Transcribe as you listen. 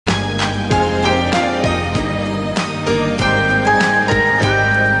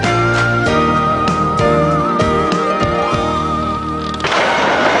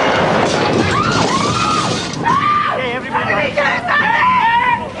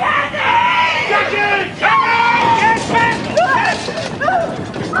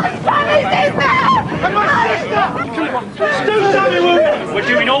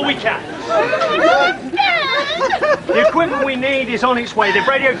we need is on its way. They've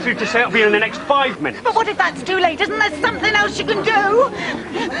radioed through to say it'll be in the next 5 minutes. But what if that's too late? Isn't there something else you can do?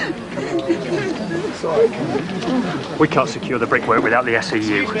 We can't secure the brickwork without the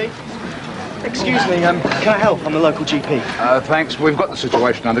SEU. Excuse me, can I help? I'm the local GP. Thanks. We've got the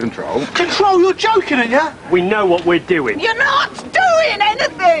situation under control. Control? You're joking, aren't you? We know what we're doing. You're not doing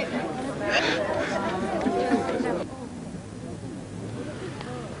anything!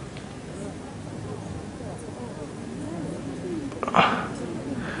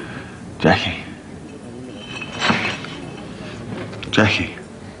 Jackie. Jackie.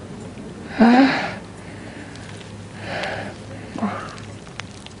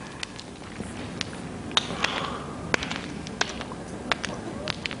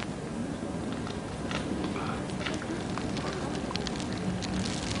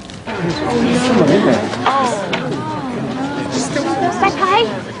 Okay?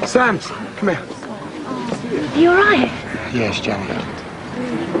 Sam, come here. Are you alright? Yes, Jackie.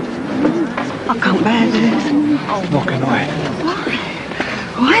 I can't bear this. Not can I.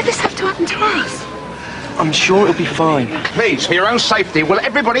 Why did this have to happen to us? I'm sure it'll be fine. Please, for your own safety, will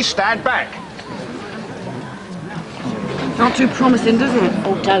everybody stand back? Not too promising, does it?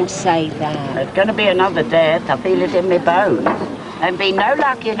 Oh, don't say that. There's going to be another death. I feel it in my bones. There's been no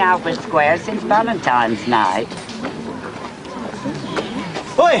luck in Albert Square since Valentine's night.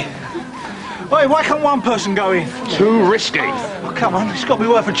 Oi! Oi, why can't one person go in? Too risky. Oh, come on, it's got to be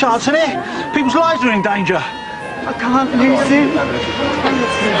worth a chance, isn't it? People's lives are in danger. I can't lose him.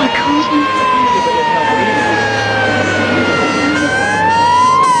 I can't.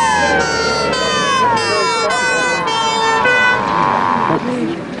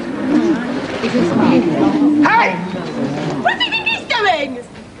 Hey! What do you think he's doing?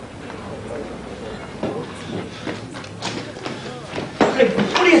 Hey,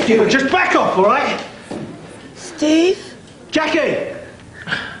 what are you doing? Just back off, all right? Steve? Jackie!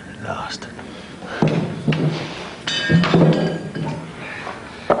 Last.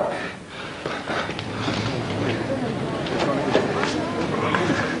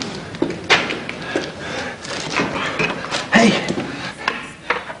 Hey!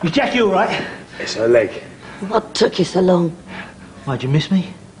 Is Jackie all right? It's her leg. What took you so long? Why'd you miss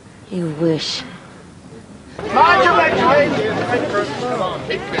me? You wish.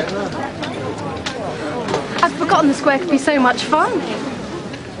 I'd forgotten the square could be so much fun.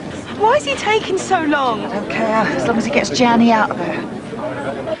 Why is he taking so long? I don't care, as long as he gets Gianni out of there.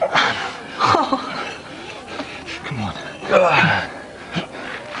 Oh. Come on.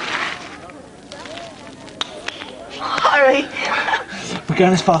 Hurry! We're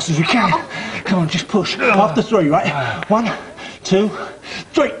going as fast as we can. Come on, just push. After 3, right? 1, 2,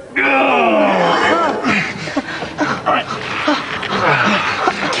 3. Alright.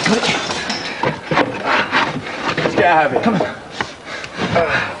 Let's get out of it. Come on.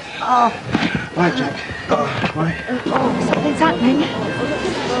 Right, Jack. Right. Oh, something's happening. I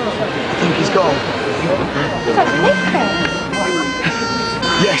think he's gone. You don't think so?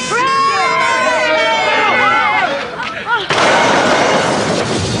 Yes.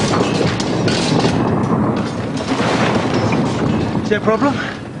 Is there a problem?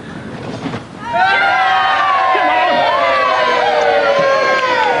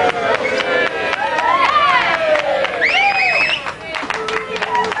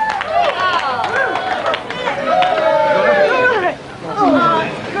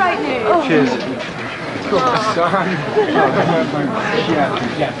 Cheers.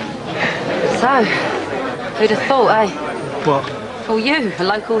 So, who'd have thought, eh? What? Well, you, a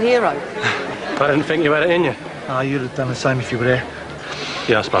local hero. I didn't think you had it in you. Oh, you'd have done the same if you were there.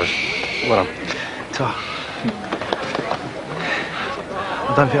 Yeah, I suppose. Well done. Tough.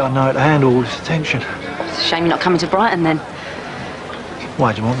 I don't think I know how to handle all this attention. It's a shame you're not coming to Brighton, then.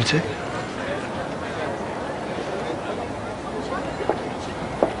 Why, do you want me to?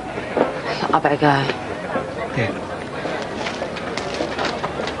 I better go. Yeah.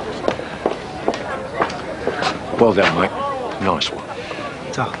 Well done, mate. Nice one.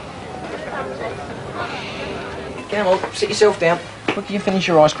 Tough. Come on, sit yourself down. Quicker you finish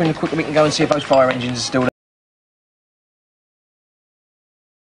your ice cream, the quicker we can go and see if those fire engines are still there.